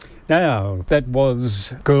Now, that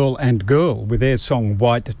was Girl and Girl with their song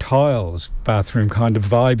White Tiles, bathroom kind of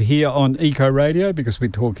vibe here on Eco Radio, because we're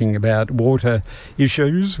talking about water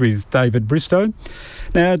issues with David Bristow.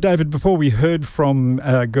 Now, David, before we heard from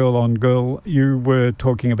Girl on Girl, you were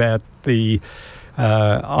talking about the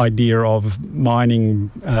idea of mining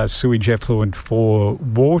sewage effluent for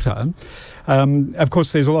water. Of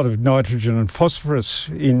course, there's a lot of nitrogen and phosphorus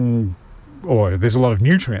or there's a lot of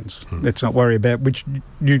nutrients. Let's not worry about which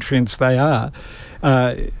nutrients they are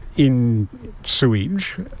in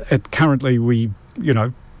sewage. Currently, we,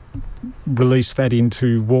 release that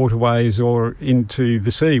into waterways or into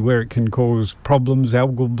the sea, where it can cause problems,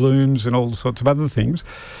 algal blooms and all sorts of other things.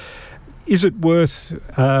 Is it worth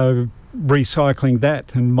recycling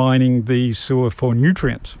that and mining the sewer for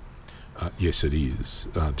nutrients? Yes, it is.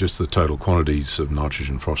 Just the total quantities of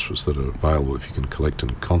nitrogen and phosphorus that are available if you can collect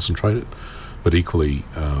and concentrate it. But equally,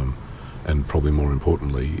 and probably more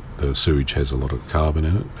importantly, the sewage has a lot of carbon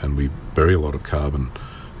in it, and we bury a lot of carbon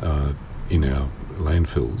in our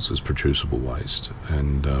landfills as producible waste.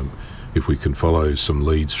 And if we can follow some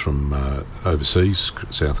leads from overseas,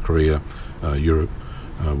 South Korea, Europe,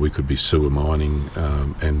 we could be sewer mining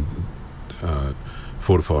and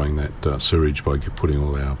fortifying that sewage by putting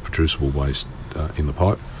all our producible waste in the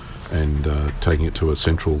pipe and taking it to a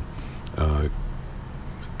central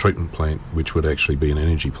treatment plant, which would actually be an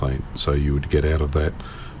energy plant. So you would get out of that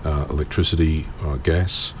electricity,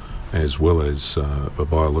 gas, as well as a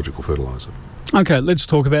biological fertiliser. Okay, let's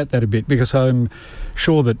talk about that a bit, because I'm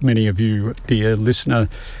sure that many of you, dear listener,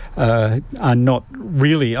 are not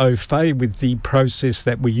really au fait with the process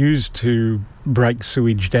that we use to break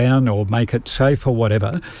sewage down or make it safe or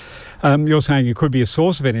whatever. You're saying it could be a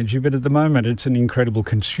source of energy, but at the moment it's an incredible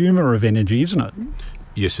consumer of energy, isn't it?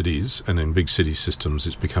 Yes, it is, and in big city systems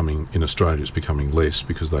in Australia it's becoming less,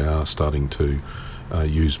 because they are starting to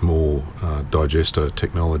use more digester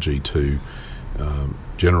technology to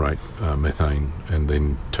generate methane and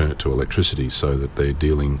then turn it to electricity, so that they're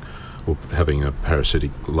dealing or having a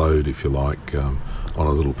parasitic load, if you like, on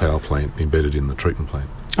a little power plant embedded in the treatment plant.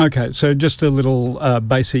 Okay, so just a little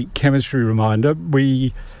basic chemistry reminder.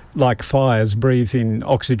 We, like fires, breathe in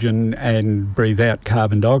oxygen and breathe out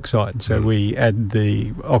carbon dioxide. So we add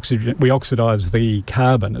the oxygen, we oxidise the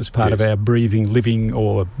carbon as part of our breathing, living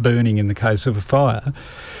or burning in the case of a fire.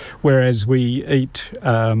 Whereas we eat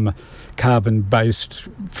carbon-based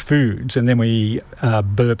foods, and then we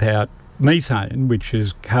burp out methane, which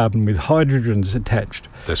is carbon with hydrogens attached.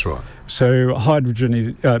 That's right. So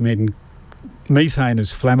methane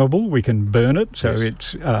is flammable. We can burn it. So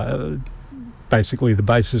it's basically the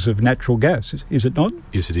basis of natural gas, is it not?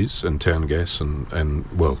 Yes, it is. And town gas, and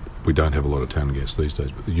well, we don't have a lot of town gas these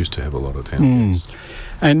days, but they used to have a lot of town gas.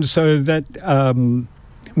 And so that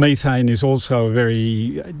methane is also a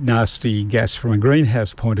very nasty gas from a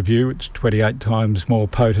greenhouse point of view. It's 28 times more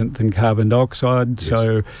potent than carbon dioxide. Yes.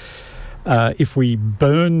 So if we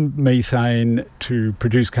burn methane to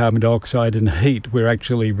produce carbon dioxide and heat, we're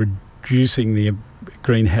actually reducing the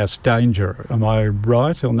greenhouse danger. Am I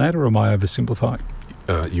right on that, or am I oversimplifying?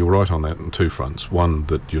 You're right on that on two fronts. One,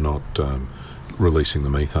 that you're not releasing the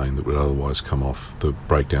methane that would otherwise come off the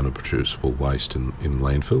breakdown of producible waste in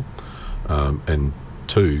landfill. And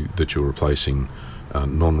two, that you're replacing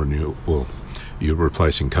you're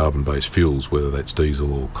replacing carbon-based fuels, whether that's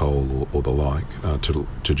diesel or coal or the like, to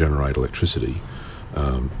generate electricity.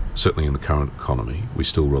 Certainly in the current economy, we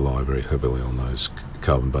still rely very heavily on those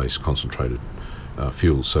carbon-based concentrated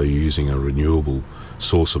fuels. So you're using a renewable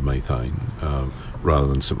source of methane rather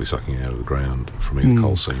than simply sucking it out of the ground from either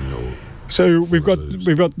coal seam or... So we've got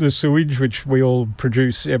the sewage, which we all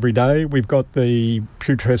produce every day. We've got the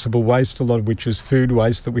putrescible waste, a lot of which is food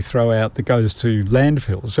waste that we throw out that goes to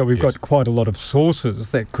landfills. So we've got quite a lot of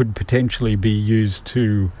sources that could potentially be used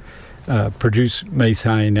to produce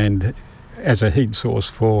methane and as a heat source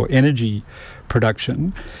for energy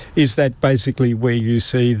production. Is that basically where you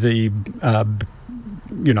see the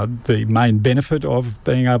main benefit of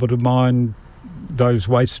being able to mine those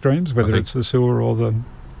waste streams, whether it's the sewer or the...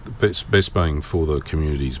 Best bang for the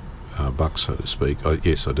community's buck, so to speak.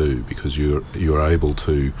 Yes, I do, because you're able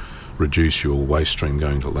to reduce your waste stream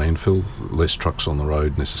going to landfill, less trucks on the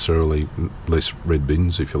road necessarily, less red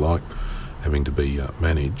bins, if you like, having to be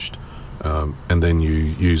managed. And then you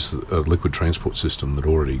use a liquid transport system that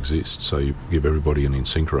already exists, so you give everybody an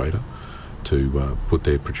incinerator to put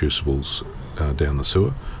their producibles down the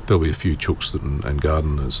sewer. There'll be a few chooks and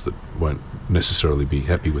gardeners that won't necessarily be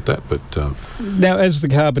happy with that, but... Now, as the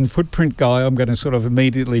carbon footprint guy, I'm going to sort of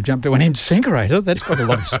immediately jump to an incinerator. That's got a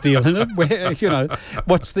lot of steel in it. Where,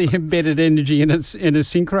 what's the embedded energy in a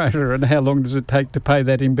incinerator, and how long does it take to pay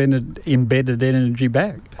that embedded energy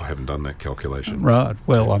back? I haven't done that calculation. Right.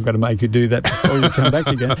 Well, I'm going to make you do that before you come back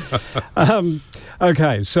again.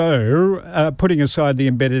 Okay, so putting aside the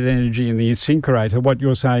embedded energy in the incinerator, what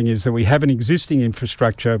you're saying is that we have an existing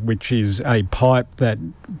infrastructure, which is a pipe that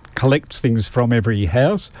collects things from every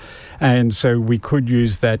house, and so we could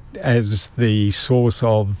use that as the source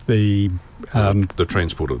of the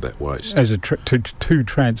transport of that waste, as to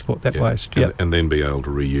transport that waste, and then be able to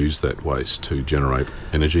reuse that waste to generate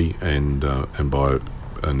energy and bio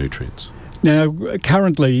nutrients. Now,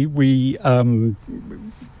 currently we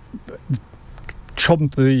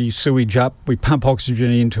chomp the sewage up, we pump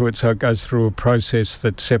oxygen into it, so it goes through a process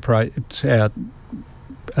that separates out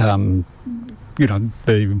the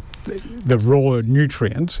raw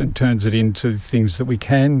nutrients and turns it into things that we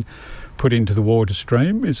can put into the water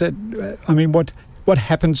stream. Is that, what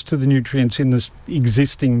happens to the nutrients in this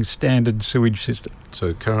existing standard sewage system?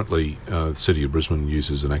 So currently the City of Brisbane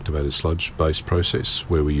uses an activated sludge-based process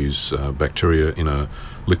where we use bacteria in a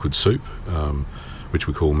liquid soup, which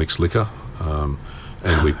we call mixed liquor,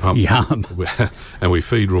 and we pump and we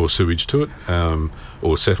feed raw sewage to it,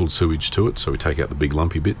 or settled sewage to it. So we take out the big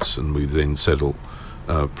lumpy bits, and we then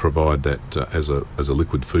provide that as a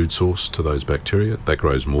liquid food source to those bacteria. That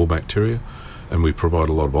grows more bacteria, and we provide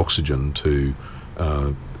a lot of oxygen to.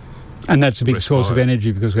 And that's a big source of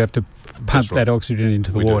energy, because we have to pump that oxygen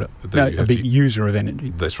into the water. A big user of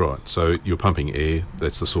energy. That's right. So you're pumping air.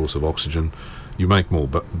 That's the source of oxygen. You make more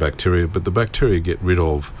bacteria, but the bacteria get rid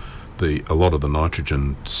of a lot of the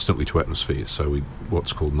nitrogen simply to atmosphere. So we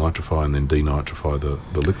what's called nitrify and then denitrify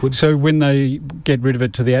the liquid. So when they get rid of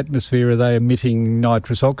it to the atmosphere, are they emitting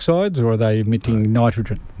nitrous oxides, or are they emitting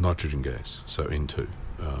nitrogen? Nitrogen gas, so N2.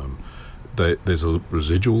 There's a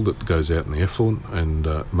residual that goes out in the effluent, and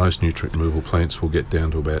most nutrient removal plants will get down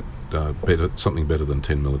to about something better than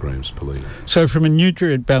 10 milligrams per litre. So from a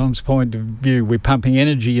nutrient balance point of view, we're pumping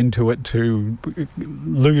energy into it to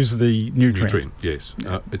lose the nutrient? Yes.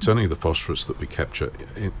 It's only the phosphorus that we capture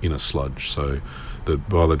in a sludge. So the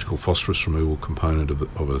biological phosphorus removal component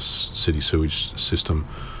of a city sewage system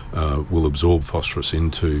will absorb phosphorus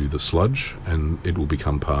into the sludge, and it will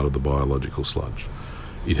become part of the biological sludge.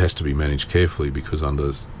 It has to be managed carefully, because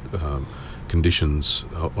under conditions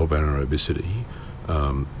of anaerobicity,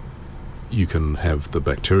 you can have the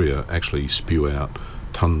bacteria actually spew out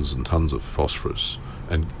tons and tons of phosphorus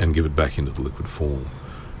and give it back into the liquid form.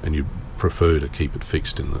 And you prefer to keep it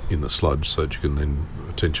fixed in the sludge so that you can then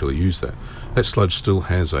potentially use that. That sludge still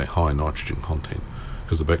has a high nitrogen content,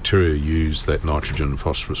 because the bacteria use that nitrogen and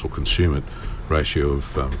phosphorus, or consume it, ratio of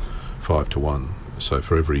 5 to 1. So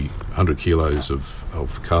for every 100 kilos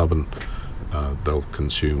of carbon, they'll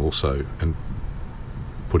consume also and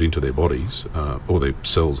put into their bodies, or their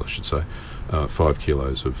cells, I should say, 5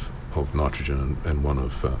 kilos of nitrogen and 1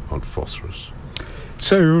 of phosphorus.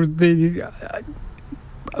 So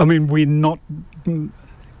we're not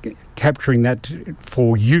capturing that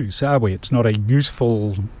for use, are we? It's not a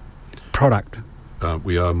useful product.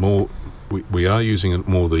 We are using it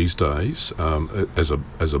more these days as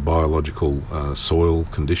a biological soil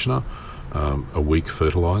conditioner, a weak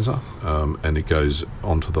fertiliser, and it goes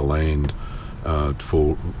onto the land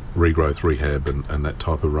for regrowth, rehab, and that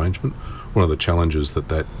type of arrangement. One of the challenges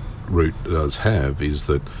that route does have is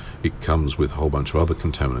that it comes with a whole bunch of other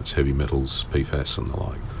contaminants, heavy metals, PFAS and the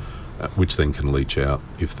like, which then can leach out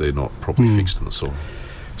if they're not properly fixed in the soil.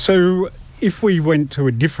 So if we went to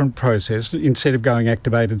a different process, instead of going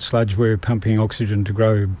activated sludge where we're pumping oxygen to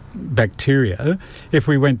grow bacteria, if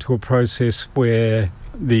we went to a process where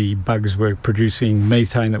the bugs were producing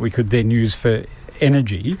methane that we could then use for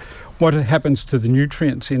energy, what happens to the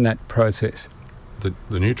nutrients in that process?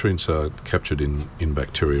 The nutrients are captured in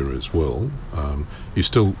bacteria as well. You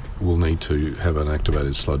still will need to have an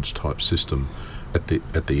activated sludge type system at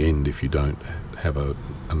the end if you don't have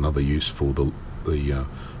another use for the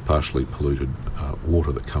partially polluted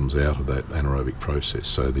water that comes out of that anaerobic process.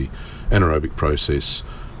 So the anaerobic process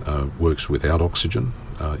works without oxygen.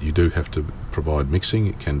 You do have to provide mixing.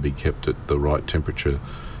 It can be kept at the right temperature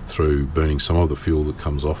through burning some of the fuel that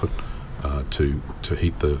comes off it to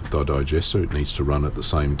heat the digester. It needs to run at the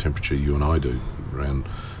same temperature you and I do, around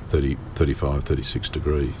 30, 35, 36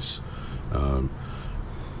 degrees.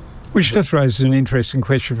 Which just raises an interesting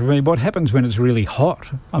question for me. What happens when it's really hot?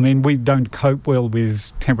 I mean, we don't cope well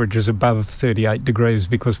with temperatures above 38 degrees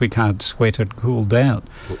because we can't sweat and cool down.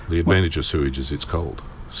 Well, the advantage of sewage is it's cold.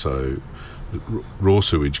 So raw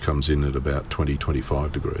sewage comes in at about 20,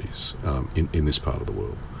 25 degrees in this part of the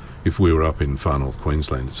world. If we were up in far north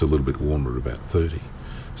Queensland, it's a little bit warmer, about 30.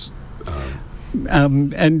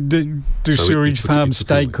 And do So sewage it's the- farms it's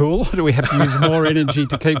the stay cooling. cool, or do we have to use more energy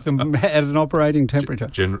to keep them at an operating temperature?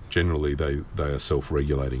 Generally, they are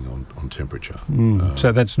self-regulating on temperature.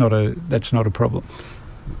 So that's not a problem.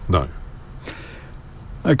 No.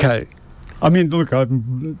 Okay. I mean, look, I've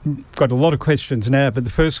got a lot of questions now, but the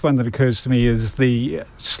first one that occurs to me is the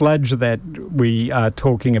sludge that we are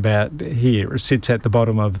talking about here sits at the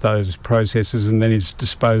bottom of those processes and then is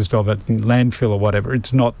disposed of at landfill or whatever.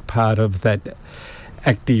 It's not part of that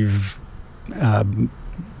active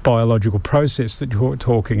biological process that you're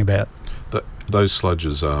talking about. Those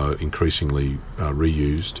sludges are increasingly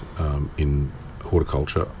reused in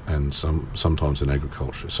horticulture and sometimes in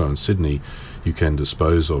agriculture. So in Sydney, you can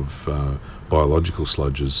dispose of biological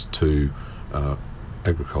sludges to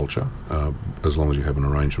agriculture as long as you have an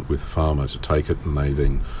arrangement with the farmer to take it, and they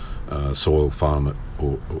then soil farm it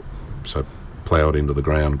or so plough it into the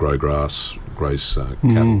ground, grow grass, graze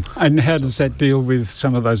cattle. And how does that deal with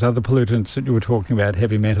some of those other pollutants that you were talking about,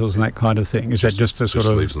 heavy metals and that kind of thing? Is that just a sort just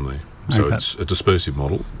of... leaves them there. So Okay. it's a dispersive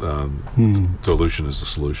model. Dilution is the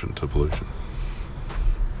solution to pollution.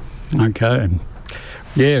 Okay.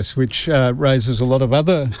 Yes, which raises a lot of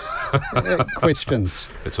other questions.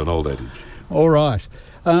 It's an old adage. All right.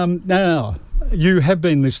 Now, you have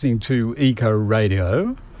been listening to Eco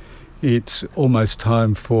Radio. It's almost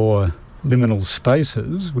time for Liminal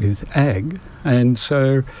Spaces with Ag. And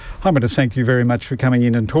so I'm going to thank you very much for coming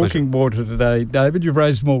in and talking water today, David. You've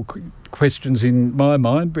raised more questions in my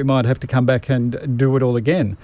mind. We might have to come back and do it all again.